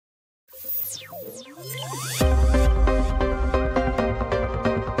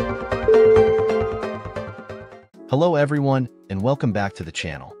Hello everyone, and welcome back to the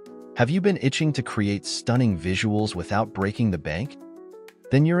channel. Have you been itching to create stunning visuals without breaking the bank?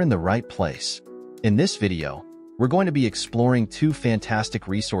 Then you're in the right place. In this video, we're going to be exploring two fantastic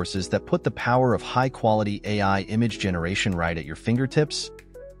resources that put the power of high-quality AI image generation right at your fingertips.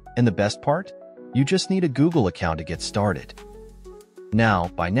 And the best part? You just need a Google account to get started.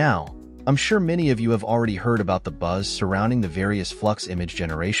 By now, I'm sure many of you have already heard about the buzz surrounding the various FLUX image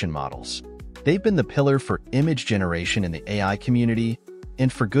generation models. They've been the pillar for image generation in the AI community,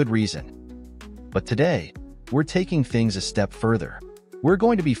 and for good reason. But today, we're taking things a step further. We're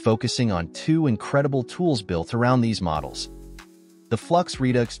going to be focusing on two incredible tools built around these models: the FLUX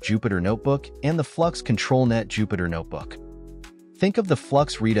Redux Jupyter Notebook and the FLUX ControlNet Jupyter Notebook. Think of the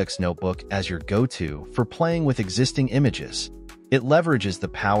FLUX Redux Notebook as your go-to for playing with existing images. It leverages the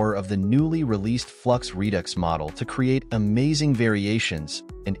power of the newly released FLUX Redux model to create amazing variations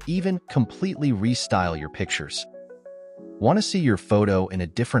and even completely restyle your pictures. Want to see your photo in a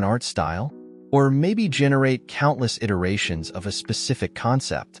different art style? Or maybe generate countless iterations of a specific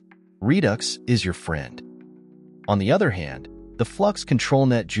concept? Redux is your friend. On the other hand, the FLUX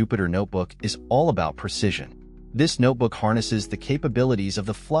ControlNet Jupyter Notebook is all about precision. This notebook harnesses the capabilities of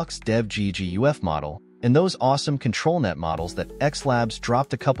the FLUX Dev GGUF model and those awesome ControlNet models that X Labs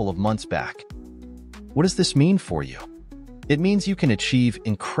dropped a couple of months back. What does this mean for you? It means you can achieve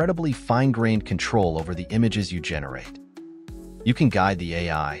incredibly fine-grained control over the images you generate. You can guide the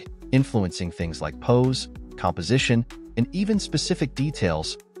AI, influencing things like pose, composition, and even specific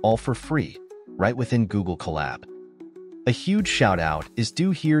details, all for free, right within Google Colab. A huge shout-out is due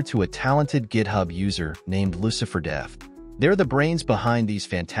here to a talented GitHub user named LuciferDev. They're the brains behind these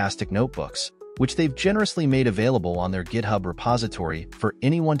fantastic notebooks, which they've generously made available on their GitHub repository for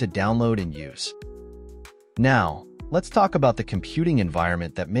anyone to download and use. Now, let's talk about the computing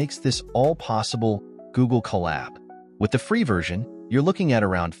environment that makes this all possible: Google Colab. With the free version, you're looking at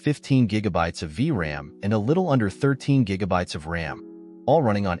around 15 gigabytes of VRAM and a little under 13 gigabytes of RAM, all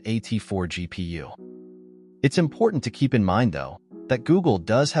running on AT4 GPU. It's important to keep in mind, though, that Google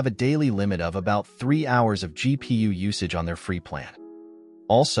does have a daily limit of about 3 hours of GPU usage on their free plan.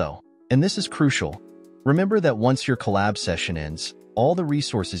 Also, and this is crucial, remember that once your Colab session ends, all the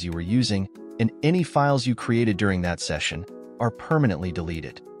resources you were using and any files you created during that session are permanently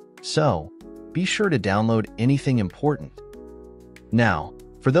deleted. So, be sure to download anything important. Now,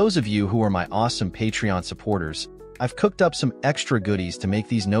 for those of you who are my awesome Patreon supporters, I've cooked up some extra goodies to make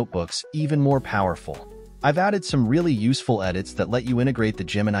these notebooks even more powerful. I've added some really useful edits that let you integrate the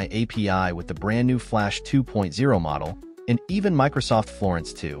Gemini API with the brand new Flash 2.0 model and even Microsoft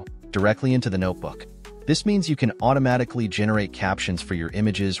Florence 2 directly into the notebook. This means you can automatically generate captions for your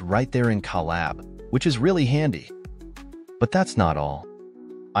images right there in Colab, which is really handy. But that's not all.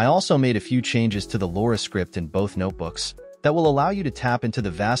 I also made a few changes to the LoRa script in both notebooks that will allow you to tap into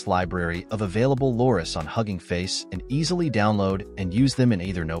the vast library of available LoRa's on Hugging Face and easily download and use them in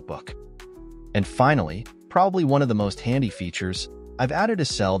either notebook. And finally, probably one of the most handy features, I've added a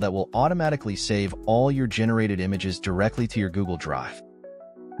cell that will automatically save all your generated images directly to your Google Drive.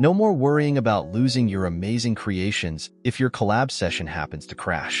 No more worrying about losing your amazing creations if your Colab session happens to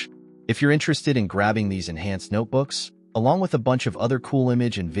crash. If you're interested in grabbing these enhanced notebooks, along with a bunch of other cool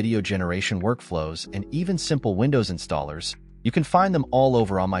image and video generation workflows and even simple Windows installers, you can find them all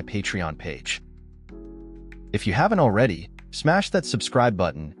over on my Patreon page. If you haven't already, smash that subscribe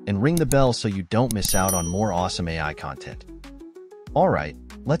button and ring the bell so you don't miss out on more awesome AI content. Alright,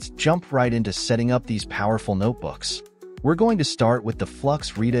 let's jump right into setting up these powerful notebooks. We're going to start with the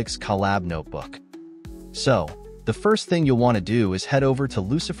FLUX Redux Colab Notebook. So, the first thing you'll want to do is head over to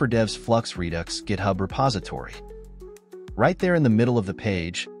LuciferDev's FLUX Redux GitHub repository. Right there in the middle of the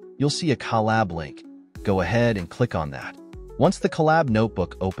page, you'll see a Colab link. Go ahead and click on that. Once the Colab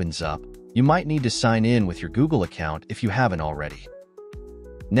notebook opens up, you might need to sign in with your Google account if you haven't already.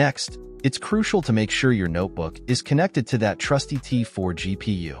 Next, it's crucial to make sure your notebook is connected to that trusty T4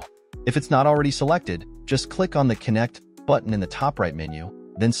 GPU. If it's not already selected, just click on the Connect button in the top right menu,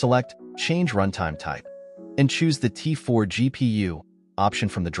 then select Change Runtime Type, and choose the T4 GPU option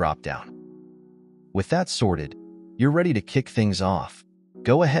from the drop-down. With that sorted, you're ready to kick things off.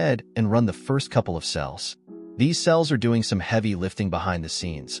 Go ahead and run the first couple of cells. These cells are doing some heavy lifting behind the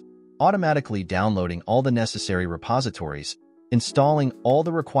scenes, automatically downloading all the necessary repositories, installing all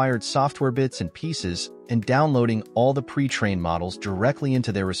the required software bits and pieces, and downloading all the pre-trained models directly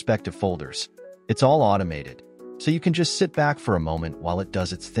into their respective folders. It's all automated, so you can just sit back for a moment while it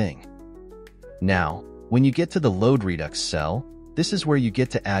does its thing. Now, when you get to the Load Redux cell, this is where you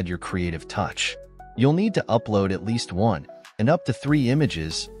get to add your creative touch. You'll need to upload at least 1 and up to 3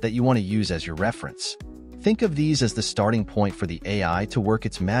 images that you want to use as your reference. Think of these as the starting point for the AI to work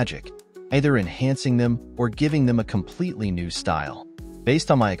its magic, either enhancing them or giving them a completely new style.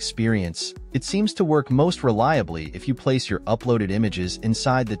 Based on my experience, it seems to work most reliably if you place your uploaded images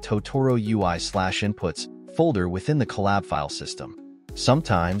inside the Totoro UI/inputs folder within the Colab file system.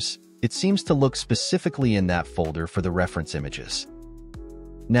 Sometimes, it seems to look specifically in that folder for the reference images.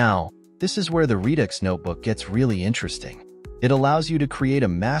 Now, this is where the Redux notebook gets really interesting. It allows you to create a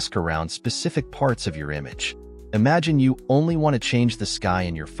mask around specific parts of your image. Imagine you only want to change the sky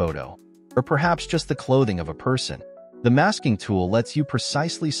in your photo, or perhaps just the clothing of a person. The masking tool lets you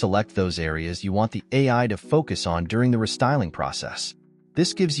precisely select those areas you want the AI to focus on during the restyling process.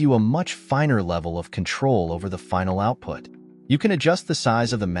 This gives you a much finer level of control over the final output. You can adjust the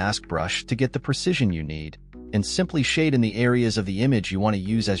size of the mask brush to get the precision you need, and simply shade in the areas of the image you want to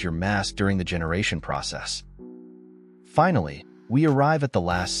use as your mask during the generation process. Finally, we arrive at the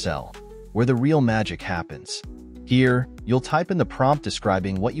last cell, where the real magic happens. Here, you'll type in the prompt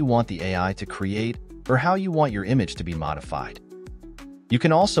describing what you want the AI to create or how you want your image to be modified. You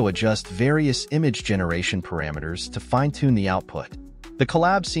can also adjust various image generation parameters to fine-tune the output. The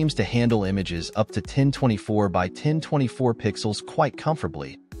Colab seems to handle images up to 1024 by 1024 pixels quite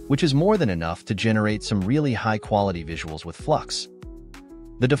comfortably, which is more than enough to generate some really high-quality visuals with FLUX.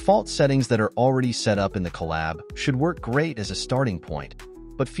 The default settings that are already set up in the Colab should work great as a starting point,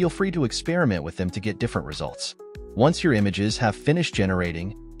 but feel free to experiment with them to get different results. Once your images have finished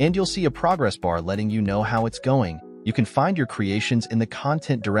generating, and you'll see a progress bar letting you know how it's going, you can find your creations in the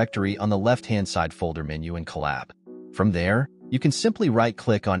content directory on the left-hand side folder menu in Colab. From there, you can simply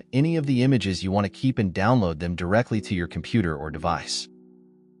right-click on any of the images you want to keep and download them directly to your computer or device.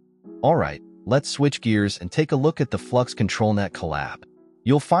 Alright, let's switch gears and take a look at the FLUX ControlNet Colab.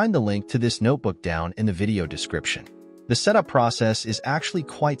 You'll find the link to this notebook down in the video description. The setup process is actually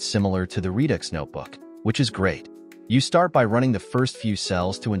quite similar to the Redux notebook, which is great. You start by running the first few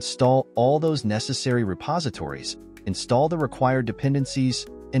cells to install all those necessary repositories, install the required dependencies,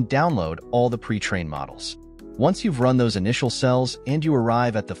 and download all the pre-trained models. Once you've run those initial cells and you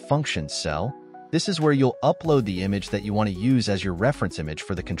arrive at the functions cell, this is where you'll upload the image that you want to use as your reference image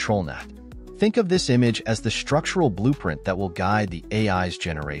for the ControlNet. Think of this image as the structural blueprint that will guide the AI's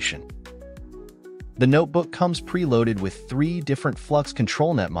generation. The notebook comes preloaded with 3 different FLUX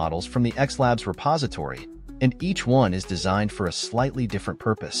ControlNet models from the XLabs repository, and each one is designed for a slightly different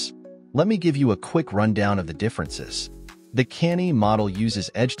purpose. Let me give you a quick rundown of the differences. The Canny model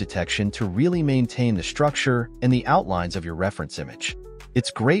uses edge detection to really maintain the structure and the outlines of your reference image. It's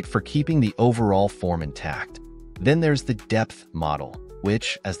great for keeping the overall form intact. Then there's the depth model,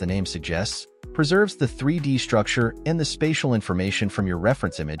 which, as the name suggests, preserves the 3D structure and the spatial information from your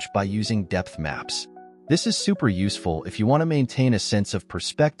reference image by using depth maps. This is super useful if you want to maintain a sense of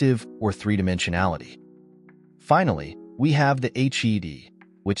perspective or three-dimensionality. Finally, we have the HED,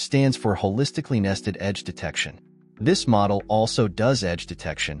 which stands for Holistically Nested Edge Detection. This model also does edge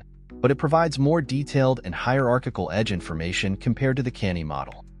detection, but it provides more detailed and hierarchical edge information compared to the Canny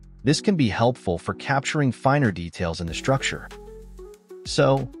model. This can be helpful for capturing finer details in the structure.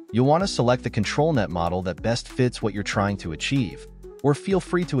 So, you'll want to select the ControlNet model that best fits what you're trying to achieve, or feel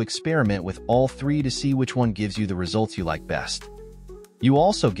free to experiment with all 3 to see which one gives you the results you like best. You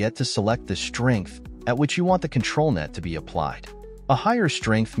also get to select the strength at which you want the ControlNet to be applied. A higher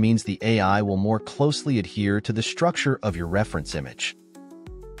strength means the AI will more closely adhere to the structure of your reference image.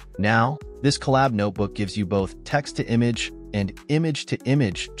 Now, this Colab notebook gives you both text-to-image and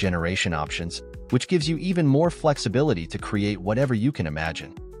image-to-image generation options, which gives you even more flexibility to create whatever you can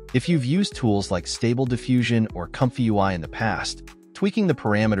imagine. If you've used tools like Stable Diffusion or Comfy UI in the past, tweaking the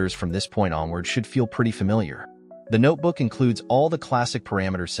parameters from this point onward should feel pretty familiar. The notebook includes all the classic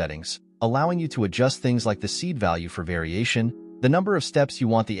parameter settings, allowing you to adjust things like the seed value for variation, the number of steps you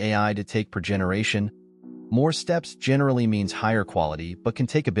want the AI to take per generation. More steps generally means higher quality but can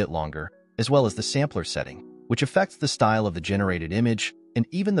take a bit longer, as well as the sampler setting, which affects the style of the generated image, and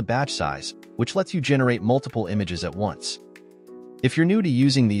even the batch size, which lets you generate multiple images at once. If you're new to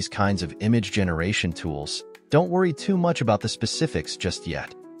using these kinds of image generation tools, don't worry too much about the specifics just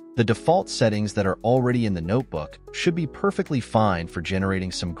yet. The default settings that are already in the notebook should be perfectly fine for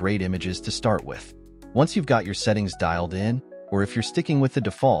generating some great images to start with. Once you've got your settings dialed in, or if you're sticking with the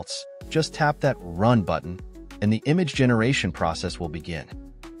defaults, just tap that Run button, and the image generation process will begin.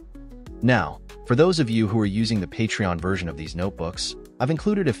 Now, for those of you who are using the Patreon version of these notebooks, I've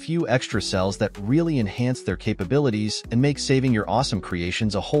included a few extra cells that really enhance their capabilities and make saving your awesome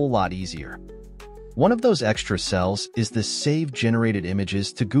creations a whole lot easier. One of those extra cells is the Save Generated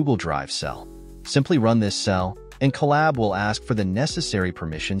Images to Google Drive cell. Simply run this cell, and Colab will ask for the necessary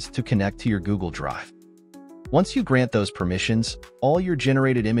permissions to connect to your Google Drive. Once you grant those permissions, all your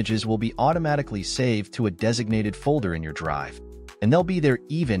generated images will be automatically saved to a designated folder in your drive, and they'll be there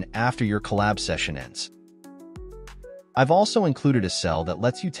even after your Colab session ends. I've also included a cell that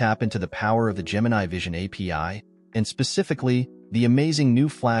lets you tap into the power of the Gemini Vision API, and specifically, the amazing new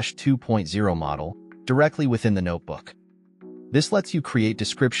Flash 2.0 model, directly within the notebook. This lets you create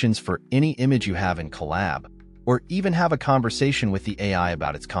descriptions for any image you have in Colab, or even have a conversation with the AI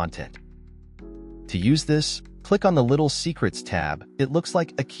about its content. To use this, click on the little Secrets tab. It looks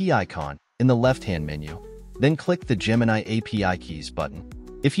like a key icon in the left-hand menu. Then click the Gemini API Keys button.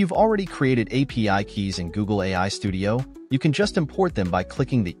 If you've already created API keys in Google AI Studio, you can just import them by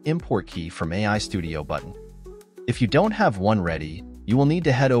clicking the Import Key from AI Studio button. If you don't have one ready, you will need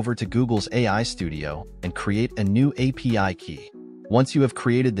to head over to Google's AI Studio and create a new API key. Once you have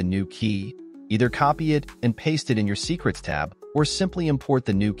created the new key, either copy it and paste it in your Secrets tab, or simply import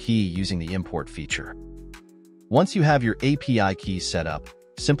the new key using the import feature. Once you have your API key set up,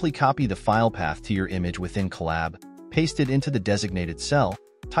 simply copy the file path to your image within Colab, paste it into the designated cell,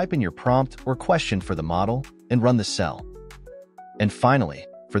 type in your prompt or question for the model, and run the cell. And finally,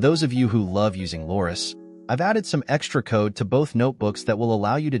 for those of you who love using Loris, I've added some extra code to both notebooks that will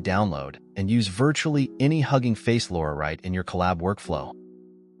allow you to download and use virtually any Hugging Face LoRa right in your Colab workflow.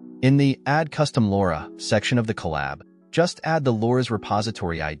 In the Add Custom LoRa section of the Colab, just add the LoRa's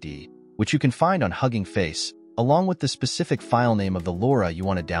repository ID, which you can find on Hugging Face, along with the specific file name of the LoRa you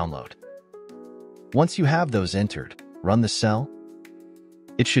want to download. Once you have those entered, run the cell.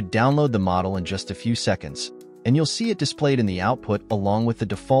 It should download the model in just a few seconds, and you'll see it displayed in the output along with the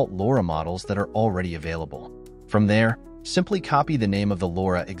default LoRa models that are already available. From there, simply copy the name of the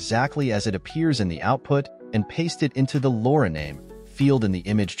LoRa exactly as it appears in the output and paste it into the LoRa name field in the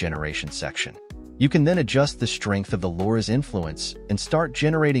image generation section. You can then adjust the strength of the LoRa's influence and start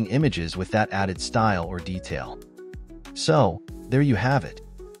generating images with that added style or detail. So, there you have it.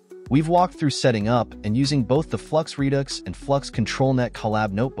 We've walked through setting up and using both the FLUX Redux and FLUX ControlNet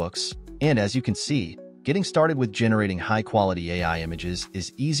Colab notebooks, and as you can see, getting started with generating high-quality AI images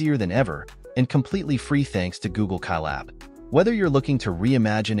is easier than ever and completely free thanks to Google Colab. Whether you're looking to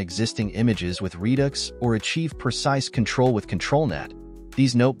reimagine existing images with Redux or achieve precise control with ControlNet,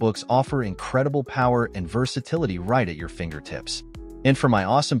 these notebooks offer incredible power and versatility right at your fingertips. And for my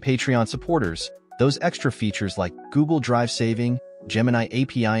awesome Patreon supporters, those extra features like Google Drive saving, Gemini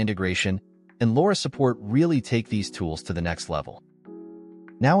API integration, and LoRa support really take these tools to the next level.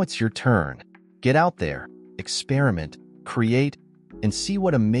 Now it's your turn. Get out there, experiment, create, and see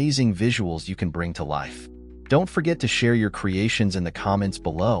what amazing visuals you can bring to life. Don't forget to share your creations in the comments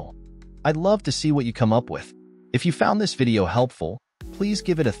below. I'd love to see what you come up with. If you found this video helpful, please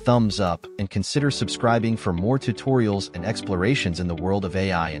give it a thumbs up and consider subscribing for more tutorials and explorations in the world of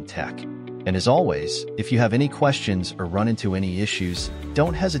AI and tech. And as always, if you have any questions or run into any issues,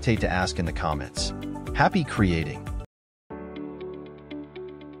 don't hesitate to ask in the comments. Happy creating!